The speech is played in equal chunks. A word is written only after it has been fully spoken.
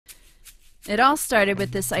It all started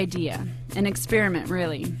with this idea, an experiment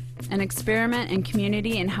really, an experiment in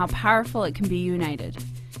community and how powerful it can be united.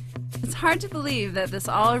 It's hard to believe that this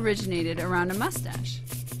all originated around a mustache.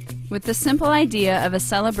 With the simple idea of a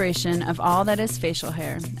celebration of all that is facial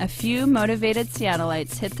hair, a few motivated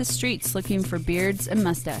Seattleites hit the streets looking for beards and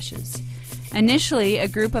mustaches. Initially, a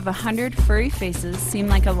group of 100 furry faces seemed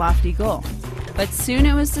like a lofty goal, but soon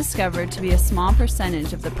it was discovered to be a small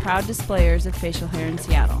percentage of the proud displayers of facial hair in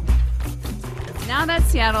Seattle. Now that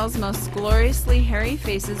Seattle's most gloriously hairy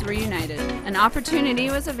faces were united, an opportunity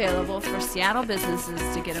was available for Seattle businesses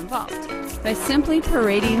to get involved. By simply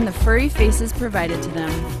parading the furry faces provided to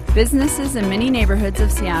them, businesses in many neighborhoods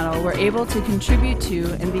of Seattle were able to contribute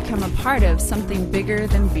to and become a part of something bigger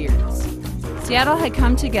than beards. Seattle had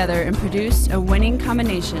come together and produced a winning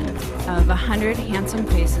combination of 100 handsome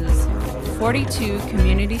faces, 42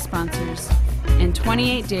 community sponsors, and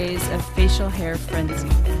 28 days of facial hair frenzy.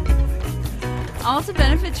 All to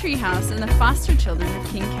benefit Treehouse and the foster children of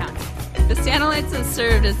King County. The Seattleites that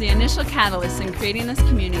served as the initial catalyst in creating this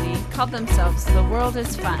community called themselves The World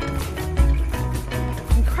is Fun.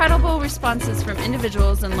 Incredible responses from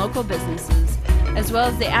individuals and local businesses, as well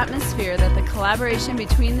as the atmosphere that the collaboration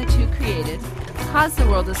between the two created, caused The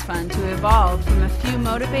World is Fun to evolve from a few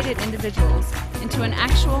motivated individuals into an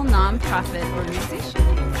actual non-profit organization.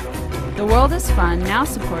 The World is Fun now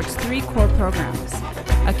supports 3 core programs: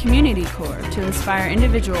 a community core to inspire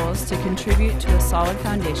individuals to contribute to a solid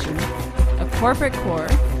foundation, a corporate core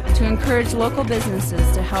to encourage local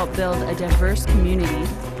businesses to help build a diverse community,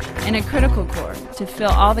 and a critical core to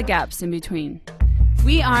fill all the gaps in between.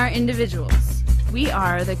 We are individuals. We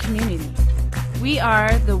are the community. We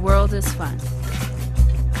are The World is Fun.